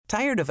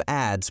Tired of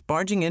ads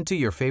barging into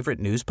your favorite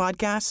news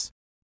podcasts?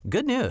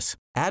 Good news.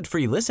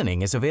 Ad-free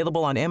listening is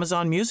available on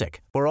Amazon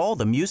Music for all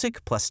the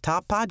music plus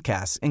top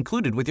podcasts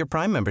included with your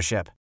Prime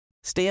membership.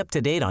 Stay up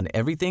to date on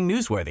everything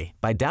newsworthy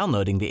by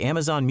downloading the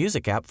Amazon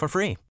Music app for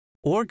free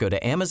or go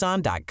to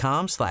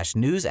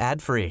amazon.com/news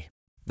ad free.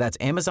 That's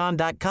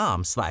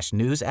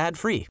amazon.com/news ad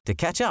free to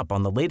catch up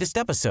on the latest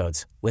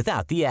episodes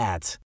without the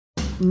ads.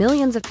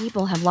 Millions of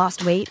people have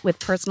lost weight with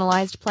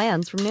personalized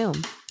plans from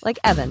Noom. Like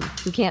Evan,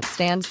 who can't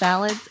stand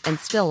salads and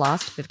still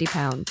lost 50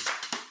 pounds.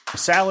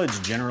 Salads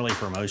generally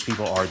for most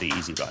people are the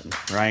easy button,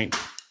 right?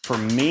 For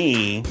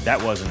me,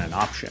 that wasn't an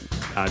option.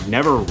 I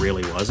never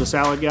really was a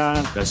salad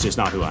guy. That's just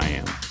not who I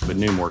am. But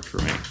Noom worked for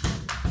me.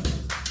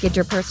 Get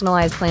your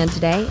personalized plan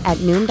today at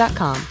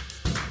Noom.com.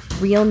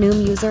 Real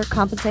Noom user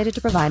compensated to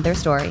provide their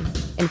story.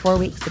 In 4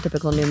 weeks, the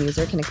typical Noom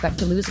user can expect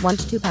to lose 1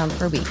 to 2 pounds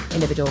per week.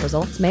 Individual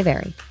results may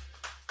vary.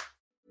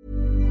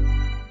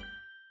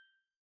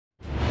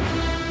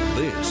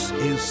 This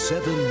is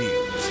 7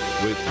 News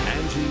with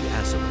Angie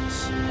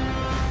Asimus.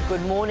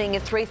 Good morning. A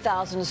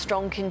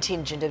 3,000-strong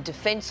contingent of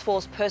Defence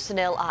Force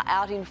personnel are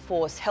out in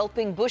force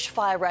helping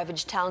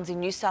bushfire-ravaged towns in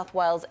New South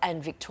Wales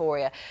and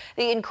Victoria.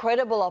 The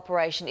incredible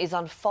operation is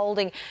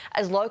unfolding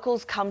as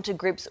locals come to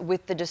grips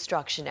with the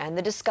destruction and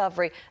the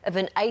discovery of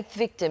an 8th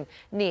victim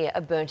near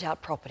a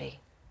burnt-out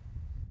property.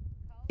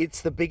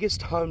 It's the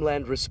biggest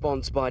homeland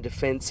response by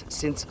Defence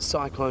since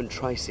Cyclone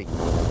Tracy.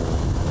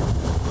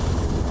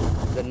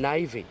 The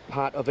Navy,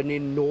 part of an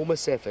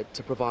enormous effort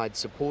to provide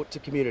support to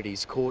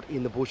communities caught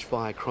in the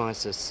bushfire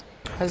crisis.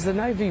 Has the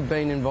Navy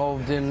been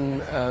involved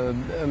in a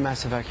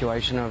mass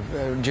evacuation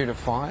due to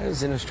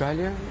fires in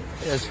Australia,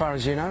 as far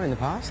as you know, in the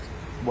past?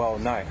 Well,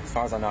 no. As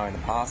far as I know, in the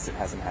past it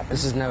hasn't happened.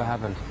 This has never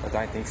happened? I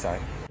don't think so.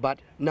 But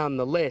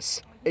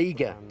nonetheless,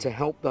 eager to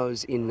help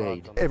those in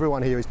need.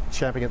 Everyone here is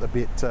champing at the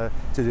bit to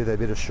do their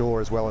bit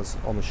ashore as well as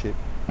on the ship.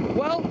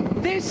 Well,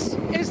 this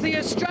is the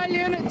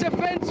Australian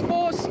Defence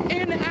Force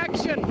in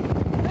action.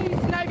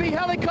 These Navy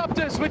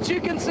helicopters, which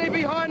you can see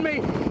behind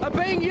me, are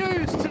being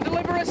used to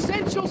deliver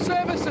essential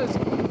services,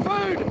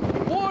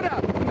 food,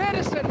 water,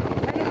 medicine,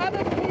 and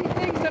other key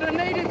things that are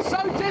needed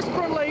so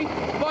desperately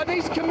by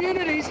these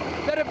communities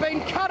that have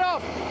been cut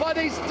off by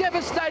these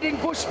devastating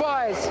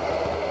bushfires.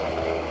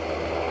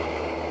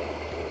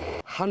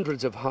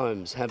 Hundreds of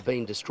homes have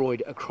been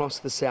destroyed across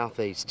the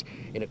southeast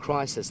in a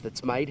crisis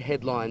that's made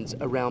headlines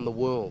around the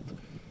world.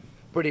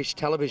 British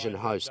television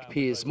host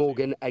Piers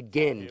Morgan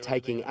again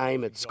taking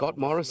aim at Scott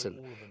Morrison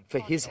for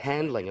his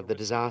handling of the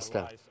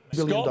disaster.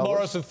 Scott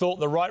Morrison thought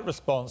the right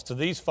response to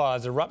these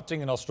fires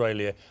erupting in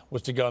Australia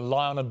was to go and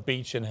lie on a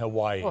beach in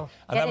Hawaii. And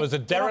that was a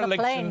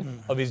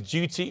dereliction of his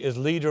duty as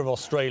leader of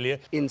Australia.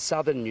 In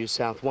southern New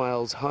South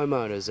Wales,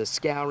 homeowners are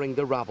scouring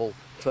the rubble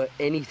for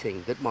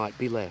anything that might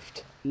be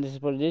left. And this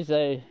is what it is.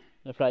 They're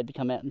afraid to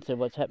come out and see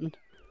what's happened.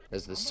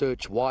 As the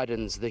search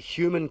widens, the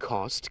human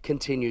cost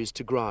continues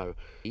to grow.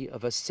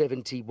 Of a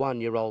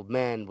 71-year-old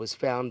man was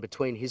found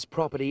between his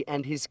property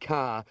and his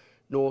car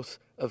north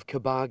of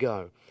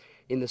Cobargo.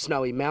 In the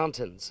Snowy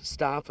Mountains,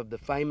 staff of the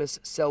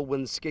famous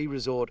Selwyn ski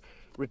resort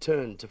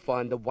returned to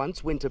find the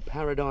once winter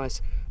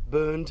paradise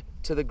burned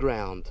to the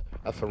ground.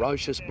 A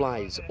ferocious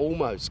blaze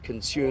almost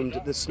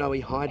consumed the Snowy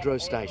Hydro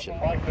Station.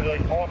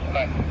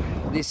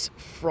 This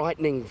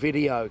frightening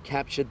video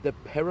captured the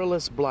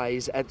perilous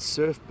blaze at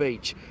Surf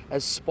Beach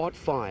as spot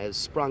fires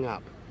sprung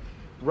up.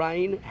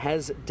 Rain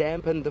has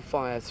dampened the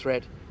fire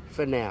threat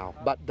for now,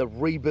 but the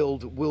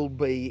rebuild will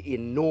be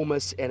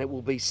enormous and it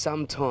will be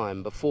some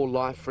time before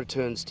life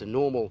returns to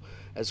normal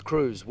as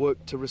crews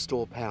work to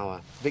restore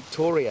power.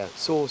 Victoria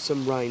saw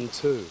some rain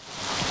too,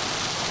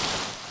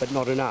 but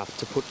not enough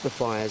to put the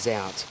fires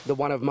out. The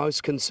one of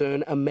most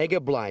concern, a mega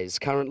blaze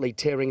currently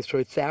tearing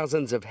through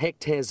thousands of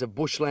hectares of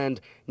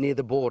bushland near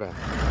the border,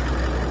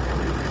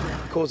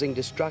 causing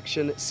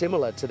destruction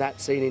similar to that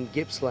seen in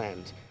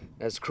Gippsland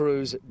as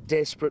crews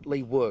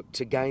desperately work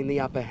to gain the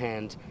upper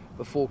hand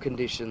before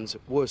conditions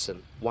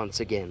worsen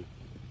once again.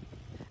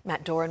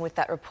 Matt Doran with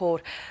that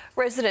report.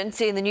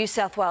 Residents in the New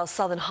South Wales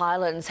Southern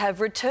Highlands have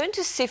returned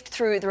to sift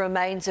through the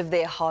remains of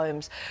their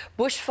homes.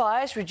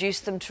 Bushfires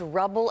reduced them to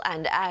rubble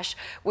and ash,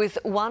 with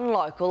one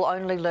local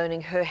only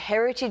learning her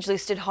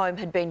heritage-listed home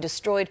had been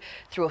destroyed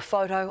through a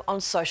photo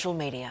on social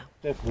media.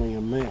 Definitely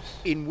a mess.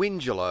 In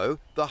Wingello,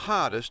 the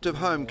hardest of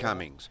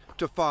homecomings,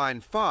 to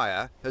find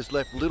fire has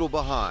left little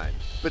behind,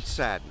 but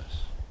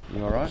sadness.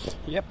 You all right?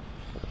 Yep.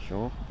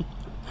 Sure.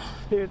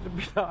 It's a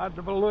bit hard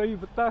to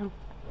believe it though.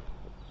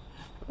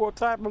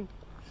 What's happened?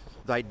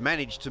 They'd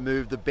managed to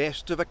move the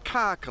best of a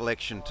car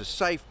collection to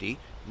safety,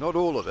 not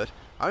all of it,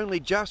 only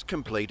just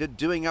completed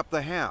doing up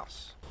the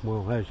house.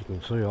 Well, as you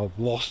can see, I've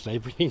lost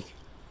everything.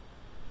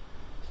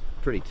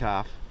 Pretty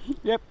tough.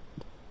 Yep.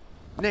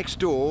 Next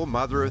door,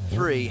 mother of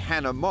three,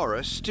 Hannah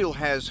Morris, still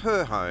has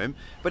her home,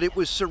 but it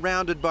was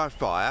surrounded by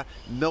fire,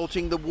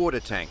 melting the water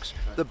tanks,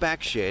 the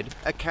back shed,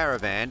 a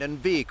caravan and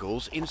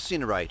vehicles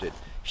incinerated.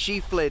 She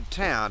fled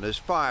town as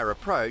fire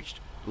approached,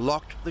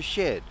 locked the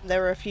shed.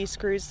 There were a few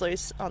screws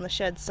loose on the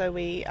shed, so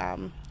we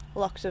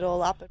locked it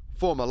all up.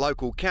 Former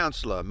local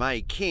councillor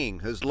May King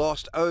has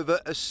lost over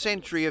a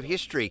century of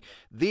history.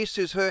 This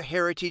is her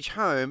heritage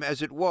home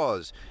as it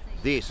was.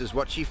 This is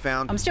what she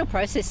found. I'm still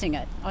processing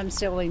it. I'm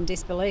still in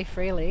disbelief,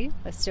 really.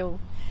 I still,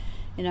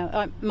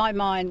 my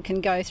mind can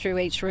go through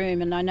each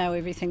room and I know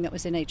everything that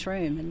was in each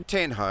room.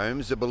 10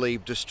 homes are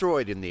believed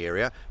destroyed in the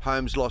area.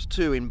 Homes lost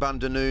too in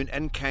Bundanoon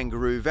and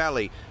Kangaroo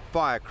Valley.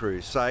 Fire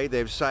crews say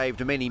they've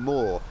saved many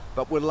more,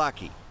 but were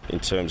lucky. In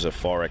terms of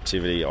fire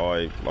activity,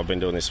 I've been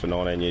doing this for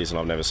 19 years and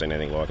I've never seen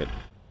anything like it.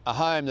 A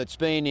home that's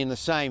been in the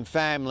same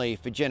family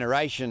for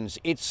generations.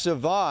 It's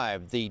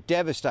survived the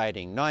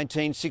devastating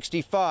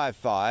 1965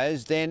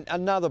 fires, then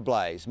another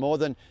blaze more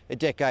than a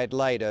decade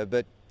later,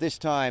 but this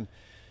time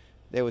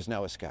there was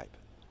no escape.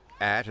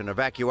 At an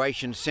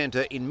evacuation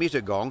centre in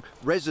Mittagong,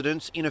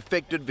 residents in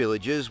affected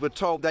villages were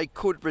told they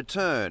could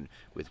return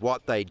with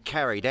what they'd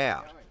carried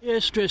out. Yeah,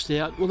 stressed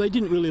out. Well, they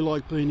didn't really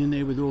like being in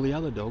there with all the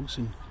other dogs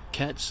and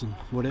cats and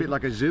whatever. A bit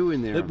like a zoo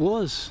in there. It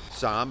was.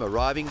 Some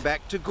arriving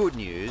back to good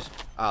news,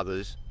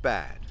 others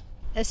bad.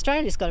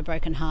 Australia's got a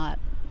broken heart.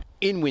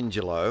 In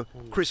Wingelow,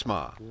 Chris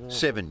Marr,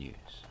 7 News.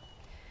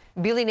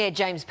 Billionaire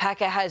James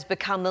Packer has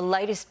become the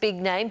latest big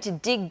name to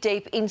dig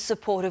deep in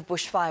support of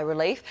bushfire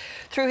relief.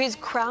 Through his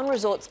Crown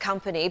Resorts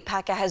company,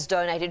 Packer has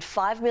donated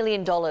 $5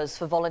 million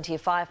for volunteer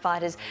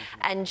firefighters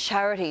and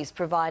charities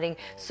providing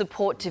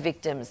support to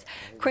victims.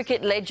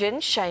 Cricket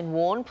legend Shane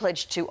Warne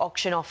pledged to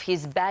auction off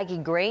his baggy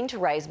green to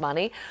raise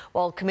money,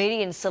 while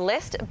comedian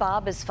Celeste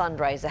Barber's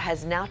fundraiser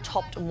has now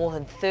topped more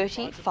than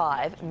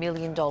 $35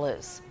 million.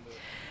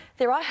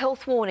 There are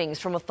health warnings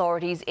from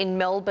authorities in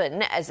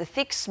Melbourne as a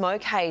thick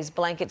smoke haze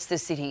blankets the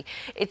city.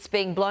 It's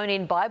being blown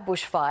in by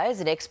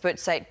bushfires and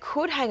experts say it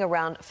could hang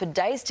around for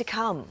days to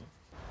come.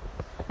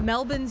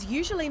 Melbourne's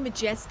usually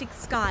majestic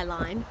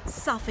skyline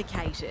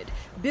suffocated,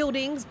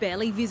 buildings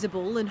barely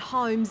visible and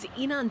homes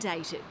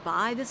inundated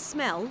by the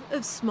smell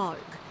of smoke.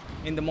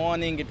 In the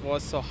morning it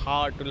was so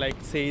hard to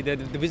see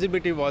that the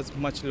visibility was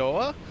much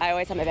lower. I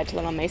always have my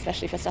Ventolin on me,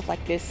 especially for stuff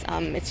like this.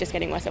 It's just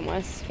getting worse and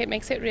worse. It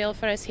makes it real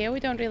for us here. We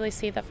don't really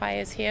see the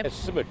fires here.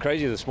 It's a bit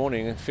crazy this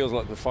morning. It feels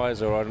like the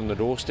fires are right on the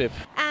doorstep.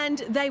 And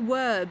they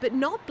were, but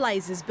not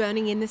blazes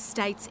burning in the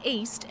state's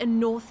east and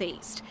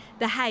northeast.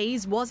 The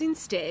haze was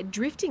instead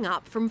drifting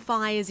up from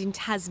fires in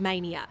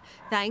Tasmania,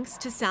 thanks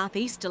to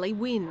southeasterly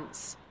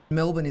winds.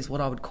 Melbourne is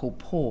what I would call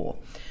poor,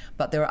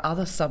 but there are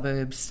other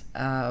suburbs,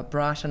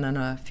 Brighton and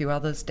a few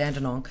others,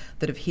 Dandenong,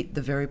 that have hit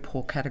the very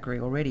poor category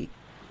already.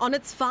 On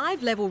its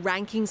 5-level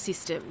ranking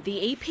system,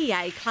 the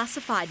EPA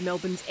classified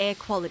Melbourne's air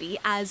quality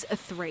as a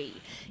 3.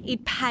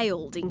 It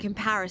paled in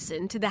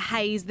comparison to the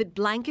haze that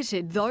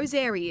blanketed those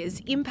areas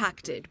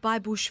impacted by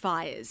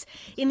bushfires.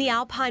 In the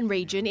Alpine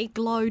region, it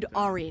glowed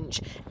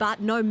orange,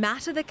 but no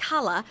matter the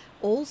colour,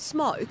 all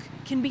smoke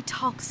can be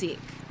toxic.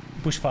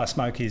 Bushfire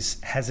smoke is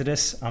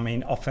hazardous.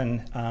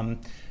 Often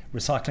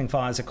recycling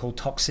fires are called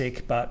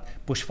toxic, but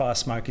bushfire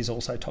smoke is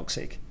also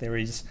toxic. There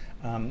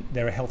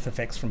are health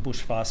effects from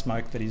bushfire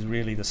smoke that is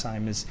really the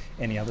same as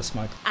any other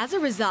smoke. As a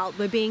result,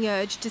 we're being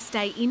urged to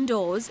stay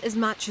indoors as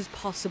much as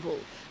possible,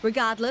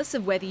 regardless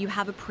of whether you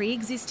have a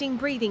pre-existing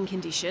breathing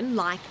condition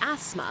like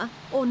asthma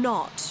or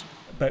not.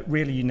 But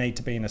really you need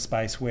to be in a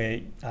space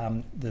where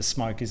the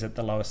smoke is at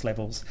the lowest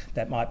levels.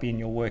 That might be in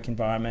your work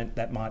environment,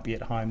 that might be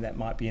at home, that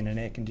might be in an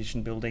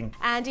air-conditioned building.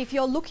 And if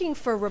you're looking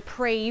for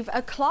reprieve,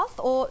 a cloth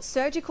or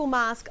surgical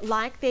mask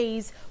like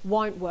these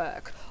won't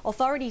work.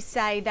 Authorities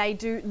say they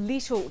do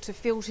little to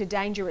filter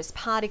dangerous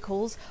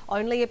particles.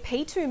 Only a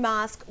P2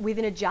 mask with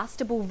an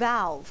adjustable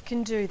valve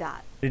can do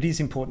that. It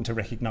is important to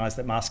recognise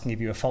that masks can give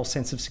you a false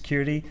sense of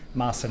security.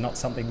 Masks are not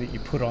something that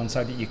you put on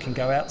so that you can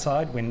go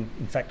outside when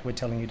in fact we're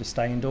telling you to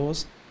stay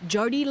indoors.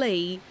 Jodie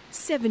Lee,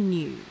 7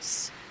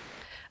 News.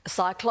 A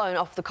cyclone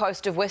off the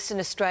coast of Western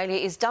Australia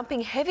is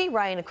dumping heavy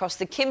rain across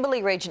the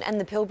Kimberley region and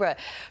the Pilbara.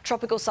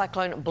 Tropical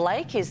cyclone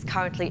Blake is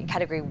currently a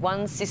Category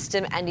 1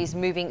 system and is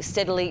moving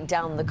steadily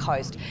down the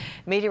coast.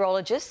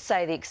 Meteorologists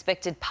say the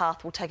expected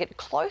path will take it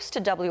close to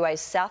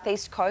WA's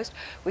southeast coast,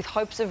 with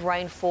hopes of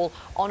rainfall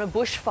on a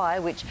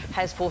bushfire which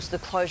has forced the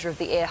closure of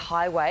the Air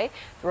Highway.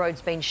 The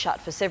road's been shut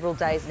for several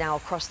days now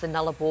across the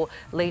Nullarbor,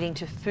 leading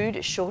to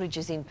food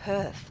shortages in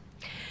Perth.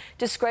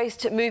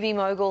 Disgraced movie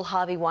mogul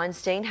Harvey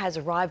Weinstein has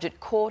arrived at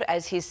court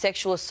as his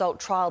sexual assault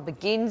trial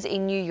begins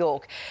in New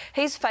York.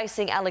 He's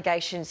facing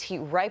allegations he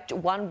raped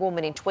one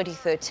woman in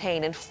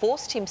 2013 and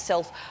forced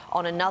himself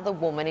on another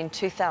woman in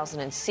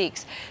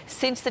 2006.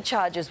 Since the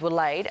charges were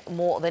laid,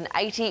 more than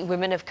 80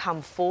 women have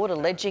come forward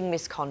alleging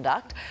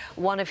misconduct.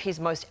 One of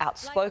his most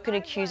outspoken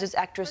accusers,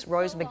 actress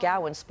Rose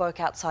McGowan, spoke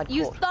outside court.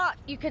 You thought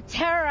you could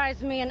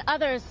terrorize me and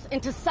others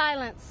into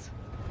silence.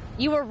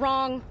 You were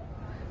wrong.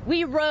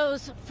 We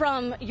rose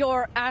from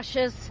your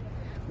ashes.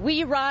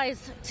 We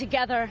rise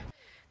together.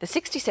 The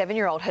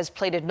 67-year-old has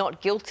pleaded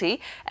not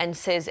guilty and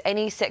says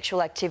any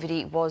sexual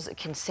activity was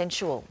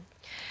consensual.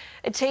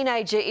 A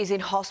teenager is in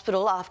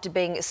hospital after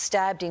being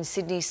stabbed in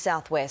Sydney's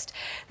southwest.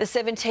 The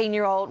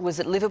 17-year-old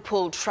was at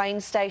Liverpool train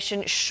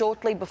station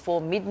shortly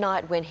before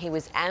midnight when he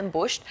was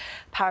ambushed.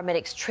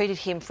 Paramedics treated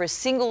him for a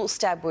single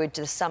stab wound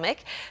to the stomach.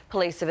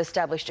 Police have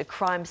established a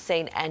crime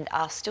scene and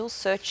are still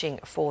searching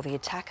for the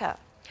attacker.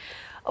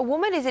 A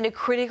woman is in a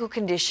critical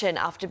condition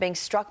after being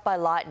struck by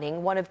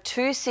lightning. One of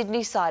two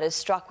Sydney-siders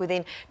struck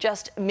within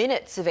just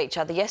minutes of each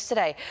other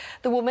yesterday.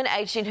 The woman,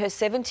 aged in her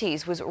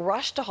 70s, was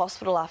rushed to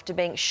hospital after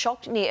being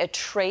shocked near a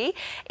tree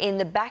in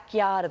the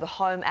backyard of a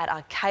home at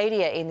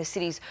Arcadia in the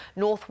city's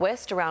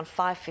northwest around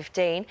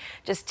 5:15.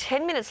 Just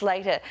 10 minutes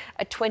later,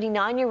 a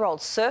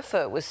 29-year-old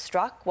surfer was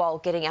struck while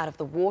getting out of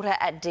the water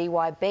at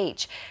DY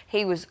Beach.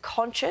 He was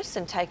conscious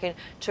and taken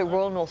to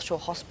Royal North Shore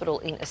Hospital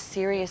in a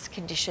serious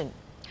condition.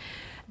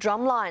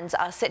 Drum lines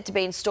are set to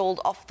be installed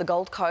off the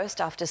Gold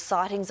Coast after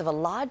sightings of a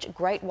large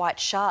great white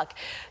shark.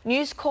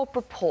 News Corp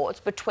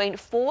reports between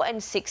 4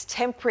 and 6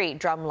 temporary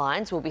drum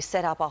lines will be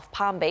set up off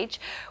Palm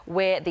Beach,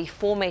 where the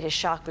 4-metre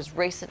shark was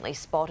recently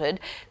spotted.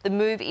 The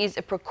move is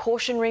a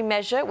precautionary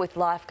measure, with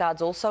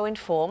lifeguards also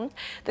informed.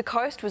 The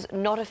coast was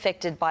not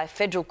affected by a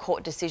federal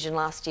court decision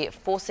last year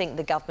forcing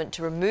the government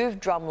to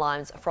remove drum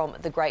lines from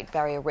the Great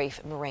Barrier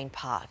Reef Marine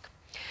Park.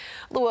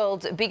 The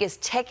world's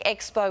biggest tech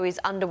expo is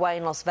underway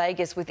in Las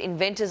Vegas, with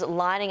inventors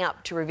lining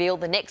up to reveal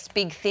the next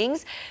big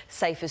things.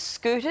 Safer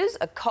scooters,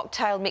 a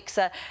cocktail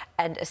mixer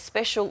and a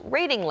special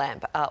reading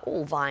lamp are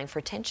all vying for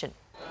attention.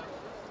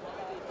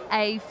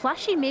 A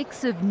flashy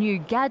mix of new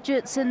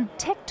gadgets and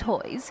tech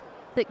toys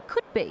that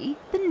could be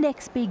the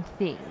next big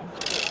thing.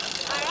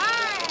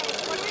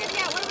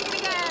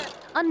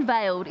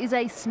 Unveiled is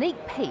a sneak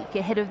peek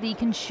ahead of the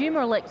Consumer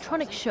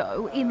Electronics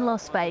Show in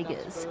Las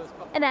Vegas,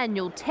 an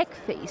annual tech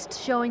feast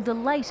showing the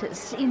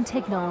latest in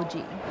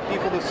technology.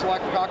 People to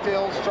select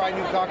cocktails, try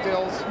new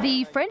cocktails.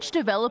 The French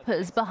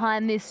developers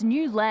behind this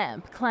new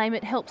lamp claim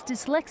it helps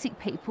dyslexic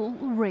people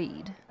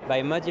read.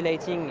 By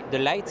modulating the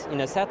light in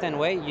a certain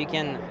way, you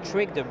can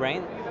trick the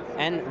brain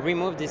and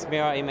remove this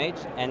mirror image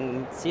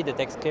and see the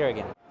text clear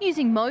again.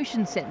 Using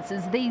motion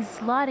sensors, these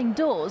sliding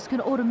doors can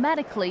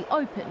automatically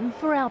open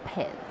for our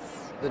pets.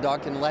 The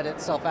dog can let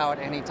itself out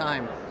any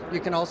time.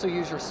 You can also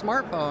use your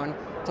smartphone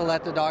to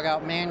let the dog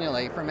out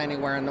manually from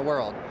anywhere in the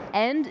world.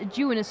 And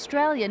due in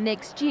Australia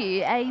next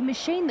year, a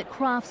machine that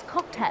crafts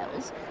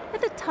cocktails at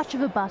the touch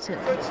of a button.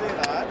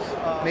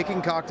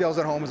 Making cocktails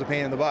at home is a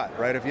pain in the butt,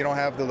 right? If you don't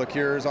have the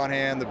liqueurs on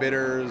hand, the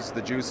bitters,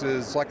 the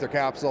juices, select their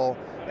capsule,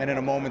 and in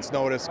a moment's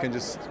notice can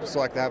just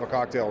select to have a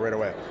cocktail right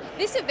away.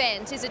 This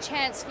event is a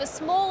chance for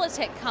smaller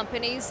tech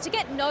companies to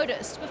get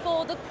noticed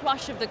before the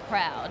crush of the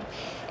crowd.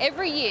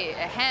 Every year,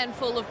 a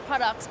handful of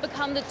products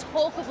become the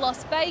talk of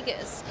Las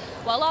Vegas,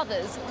 while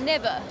others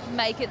never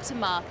make it to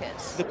market.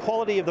 The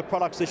quality of the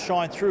products that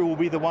shine through will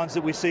be the ones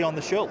that we see on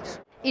the shelves.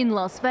 In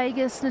Las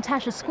Vegas,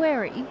 Natasha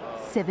Squarey,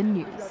 7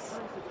 News.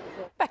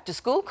 Back to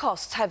school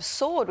costs have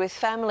soared, with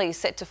families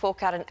set to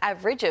fork out an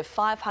average of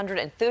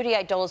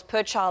 $538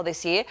 per child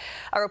this year.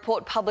 A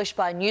report published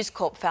by News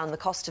Corp found the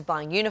cost of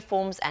buying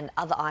uniforms and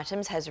other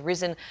items has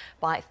risen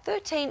by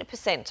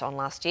 13% on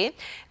last year.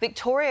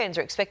 Victorians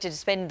are expected to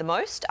spend the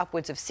most,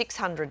 upwards of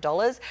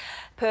 $600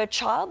 per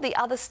child. The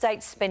other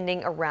states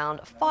spending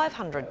around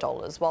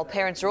 $500, while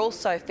parents are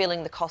also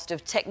feeling the cost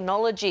of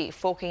technology,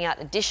 forking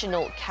out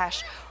additional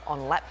cash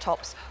on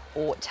laptops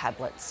or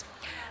tablets.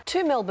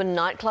 2 Melbourne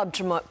nightclub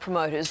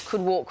promoters could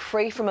walk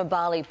free from a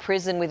Bali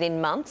prison within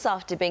months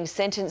after being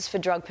sentenced for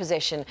drug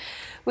possession.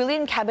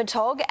 William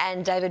Cabotog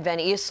and David Van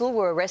Iersel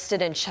were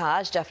arrested and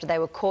charged after they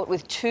were caught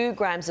with 2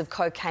 grams of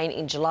cocaine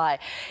in July.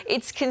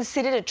 It's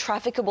considered a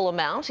trafficable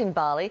amount in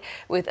Bali,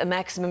 with a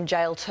maximum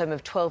jail term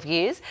of 12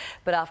 years.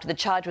 But after the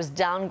charge was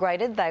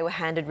downgraded, they were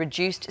handed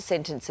reduced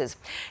sentences.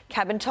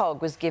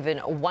 Cabotog was given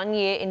 1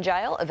 year in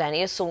jail, Van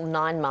Iersel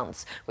 9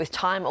 months. With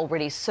time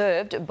already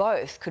served,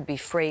 both could be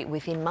free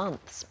within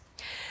months.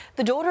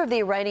 The daughter of the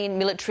Iranian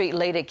military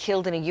leader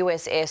killed in a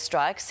US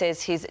airstrike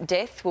says his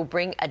death will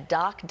bring a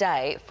dark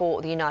day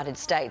for the United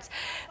States.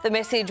 The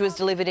message was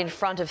delivered in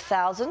front of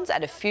thousands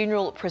at a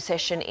funeral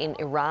procession in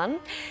Iran.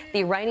 The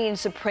Iranian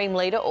supreme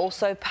leader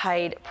also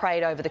prayed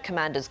over the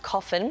commander's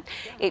coffin.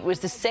 It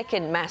was the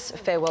second mass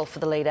farewell for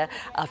the leader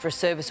after a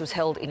service was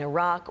held in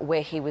Iraq,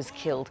 where he was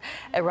killed.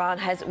 Iran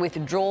has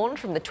withdrawn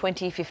from the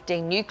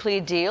 2015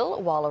 nuclear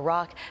deal, while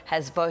Iraq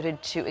has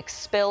voted to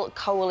expel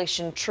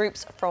coalition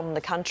troops from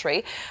the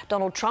country.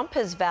 Donald Trump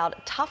has vowed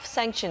tough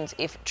sanctions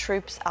if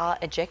troops are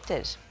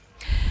ejected.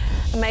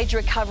 A major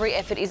recovery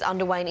effort is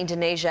underway in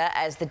Indonesia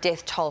as the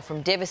death toll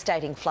from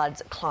devastating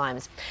floods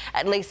climbs.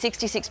 At least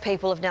 66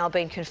 people have now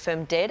been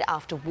confirmed dead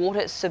after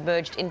water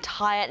submerged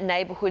entire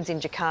neighbourhoods in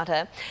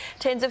Jakarta.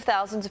 Tens of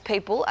thousands of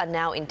people are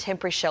now in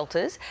temporary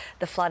shelters.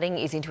 The flooding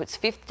is into its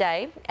 5th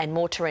day and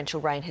more torrential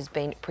rain has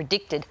been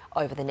predicted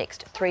over the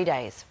next 3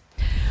 days.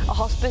 A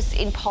hospice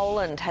in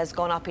Poland has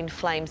gone up in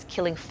flames,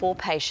 killing 4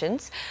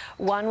 patients.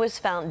 One was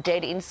found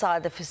dead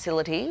inside the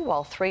facility,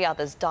 while 3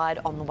 others died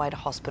on the way to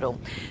hospital.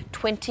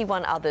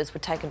 21 others were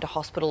taken to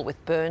hospital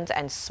with burns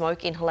and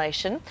smoke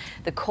inhalation.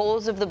 The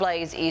cause of the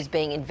blaze is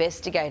being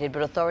investigated,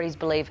 but authorities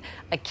believe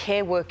a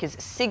care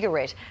worker's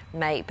cigarette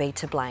may be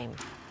to blame.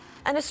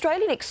 An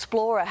Australian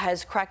explorer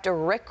has cracked a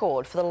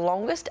record for the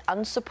longest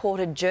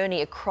unsupported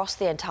journey across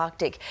the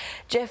Antarctic.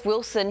 Jeff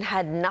Wilson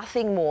had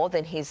nothing more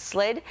than his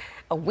sled,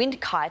 a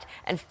wind kite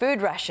and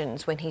food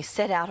rations when he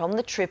set out on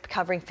the trip,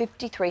 covering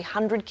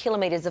 5,300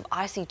 kilometres of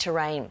icy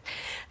terrain.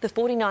 The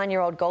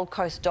 49-year-old Gold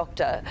Coast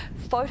doctor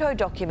photo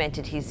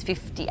documented his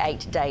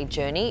 58-day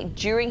journey.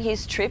 During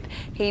his trip,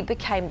 he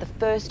became the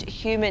first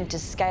human to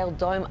scale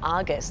Dome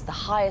Argus, the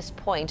highest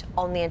point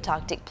on the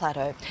Antarctic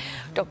plateau.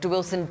 Dr.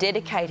 Wilson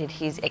dedicated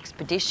his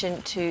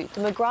expedition to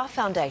the McGrath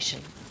Foundation.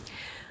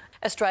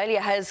 Australia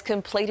has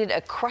completed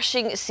a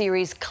crushing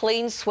series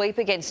clean sweep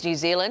against New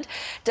Zealand.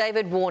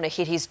 David Warner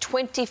hit his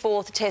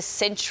 24th Test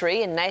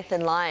century and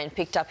Nathan Lyon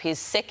picked up his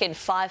second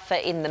fifer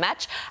in the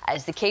match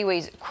as the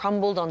Kiwis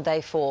crumbled on day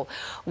 4.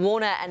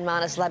 Warner and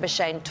Marnus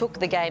Labuschagne took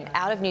the game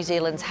out of New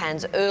Zealand's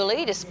hands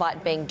early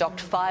despite being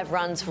docked 5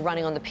 runs for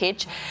running on the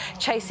pitch.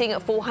 Chasing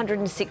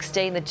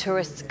 416, the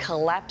tourists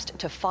collapsed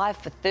to 5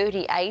 for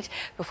 38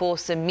 before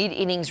some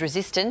mid-innings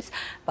resistance,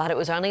 but it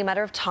was only a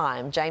matter of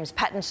time. James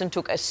Pattinson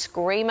took a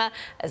screamer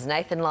as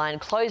Nathan Lyon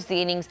closed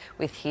the innings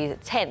with his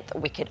 10th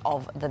wicket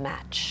of the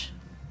match.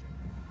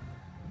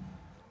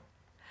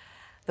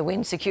 The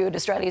win secured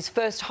Australia's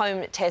first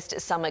home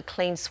Test summer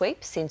clean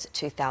sweep since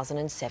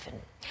 2007.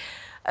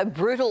 A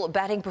brutal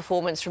batting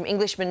performance from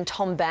Englishman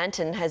Tom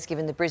Banton has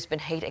given the Brisbane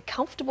Heat a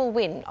comfortable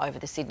win over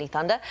the Sydney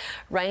Thunder.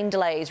 Rain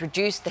delays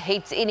reduced the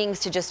Heat's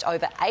innings to just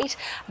over 8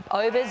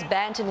 overs.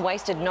 Banton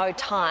wasted no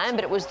time,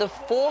 but it was the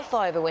 4th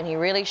over when he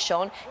really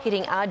shone,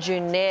 hitting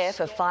Arjun Nair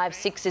for 5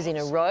 sixes in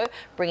a row,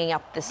 bringing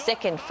up the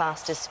second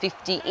fastest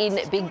 50 in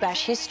Big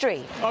Bash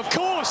history. Of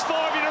course,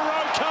 5 in a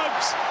row,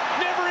 Copes.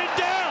 Never in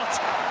doubt.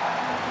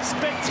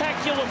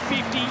 Spectacular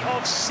 50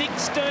 of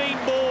 16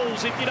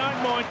 balls, if you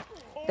don't mind.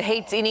 The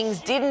Heat's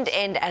innings didn't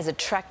end as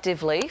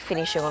attractively,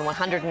 finishing on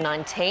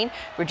 119.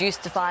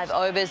 Reduced to 5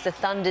 overs, the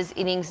Thunder's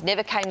innings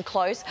never came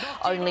close,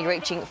 only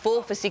reaching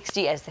 4 for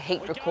 60 as the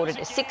Heat recorded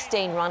a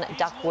 16-run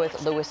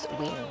Duckworth-Lewis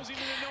win.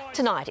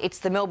 Tonight, it's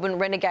the Melbourne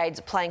Renegades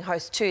playing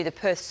host to the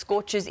Perth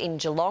Scorchers in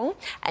Geelong,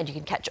 and you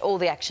can catch all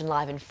the action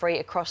live and free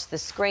across the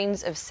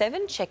screens of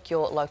 7. Check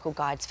your local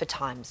guides for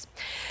times.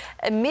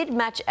 A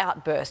mid-match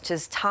outburst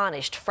has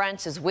tarnished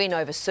France's win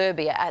over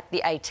Serbia at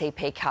the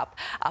ATP Cup.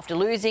 After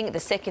losing the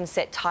second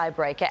set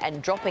tiebreaker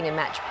and dropping a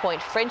match point,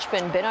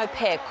 Frenchman Benoit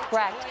Paire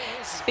cracked,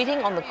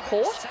 spitting on the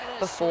court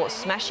before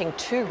smashing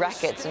 2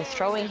 rackets and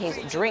throwing his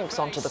drinks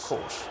onto the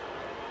court.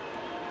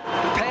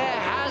 Paire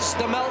has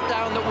the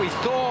meltdown that we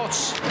thought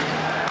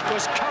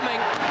was coming.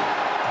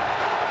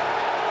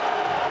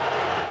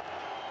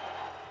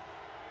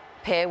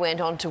 Paire went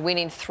on to win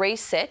in 3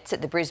 sets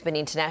at the Brisbane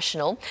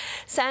International.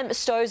 Sam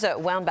Stosur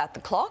wound back the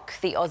clock.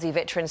 The Aussie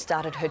veteran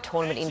started her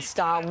tournament in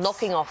style,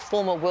 knocking off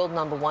former world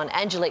 #1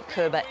 Angelique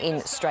Kerber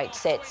in straight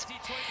sets.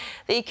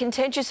 The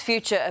contentious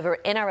future of an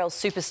NRL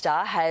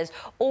superstar has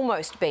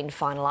almost been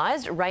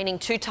finalised. Reigning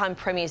 2-time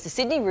premiers, the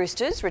Sydney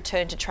Roosters,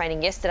 returned to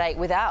training yesterday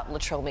without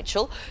Latrell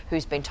Mitchell,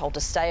 who's been told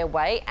to stay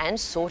away and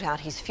sort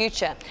out his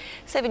future.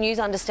 7 News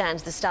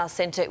understands the Star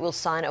Centre will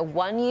sign a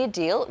 1-year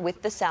deal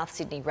with the South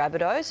Sydney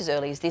Rabbitohs as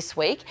early as this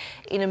week,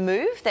 in a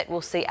move that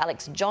will see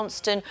Alex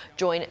Johnston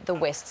join the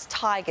West's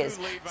Tigers.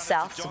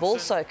 Souths have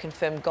also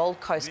confirmed Gold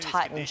Coast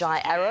Titan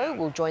Jai Arrow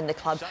will join the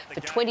club for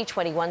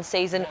 2021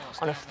 season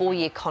on a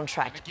 4-year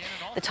contract.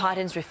 The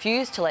Titans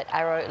refused to let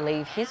Arrow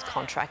leave his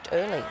contract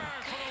early.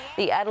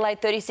 The Adelaide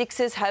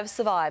 36ers have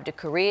survived a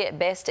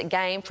career-best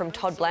game from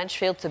Todd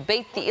Blanchfield to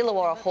beat the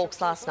Illawarra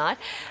Hawks last night.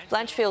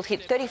 Blanchfield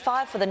hit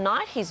 35 for the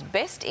night, his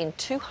best in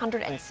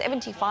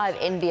 275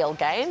 NBL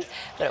games,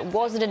 but it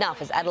wasn't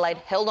enough as Adelaide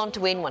held on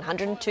to win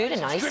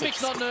 102-96.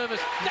 Drimmick's not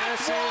nervous.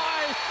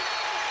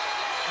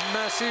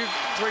 Massive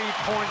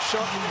 3-point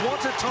shot.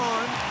 What a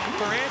time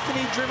for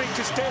Anthony Drimmick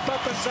to step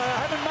up and say,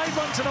 I haven't made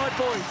one tonight,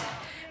 boys.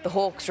 The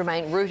Hawks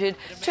remain rooted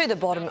to the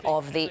bottom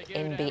of the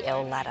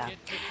NBL ladder.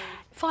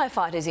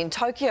 Firefighters in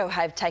Tokyo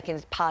have taken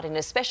part in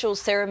a special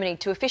ceremony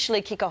to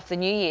officially kick off the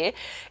new year.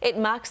 It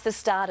marks the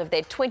start of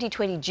their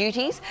 2020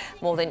 duties.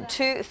 More than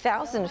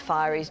 2,000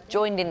 fireys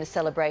joined in the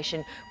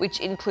celebration, which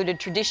included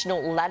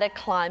traditional ladder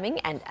climbing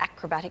and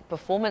acrobatic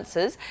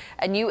performances.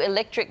 A new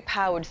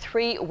electric-powered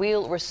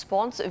 3-wheel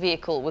response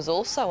vehicle was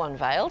also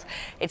unveiled.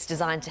 It's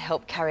designed to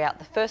help carry out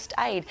the first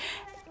aid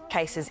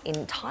cases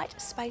in tight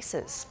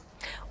spaces.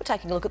 We're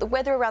taking a look at the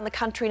weather around the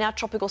country now.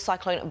 Tropical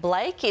cyclone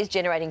Blake is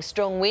generating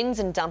strong winds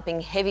and dumping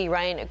heavy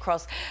rain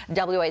across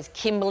WA's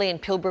Kimberley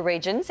and Pilbara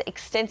regions.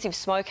 Extensive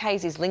smoke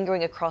haze is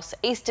lingering across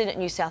eastern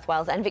New South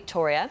Wales and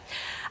Victoria.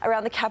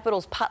 Around the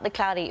capitals, partly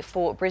cloudy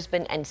for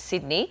Brisbane and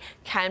Sydney.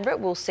 Canberra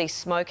will see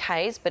smoke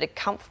haze, but a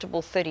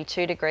comfortable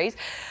 32 degrees.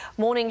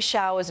 Morning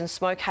showers and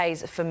smoke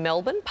haze for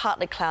Melbourne,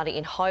 partly cloudy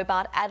in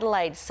Hobart.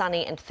 Adelaide,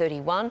 sunny and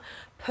 31.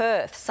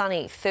 Perth,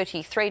 sunny,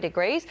 33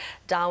 degrees.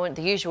 Darwin,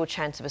 the usual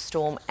chance of a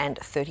storm, and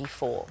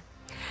 34.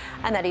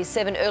 And that is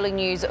 7 early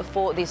news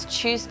for this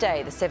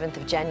Tuesday, the 7th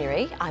of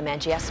January. I'm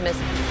Angie Asimus.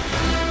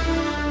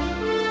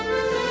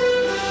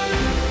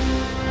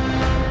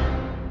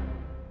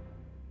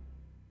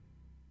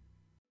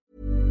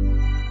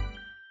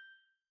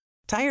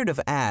 Tired of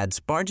ads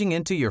barging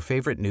into your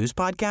favorite news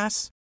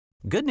podcasts?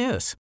 Good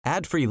news.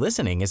 Ad-free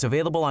listening is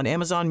available on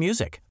Amazon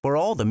Music for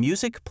all the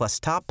music plus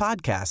top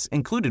podcasts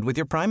included with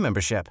your Prime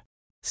membership.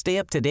 Stay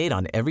up to date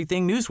on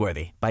everything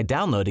newsworthy by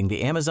downloading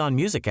the Amazon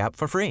Music app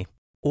for free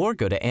or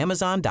go to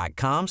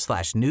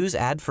amazon.com/news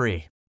ad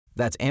free.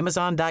 That's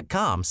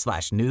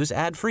amazon.com/news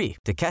ad free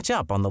to catch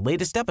up on the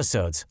latest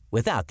episodes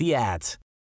without the ads.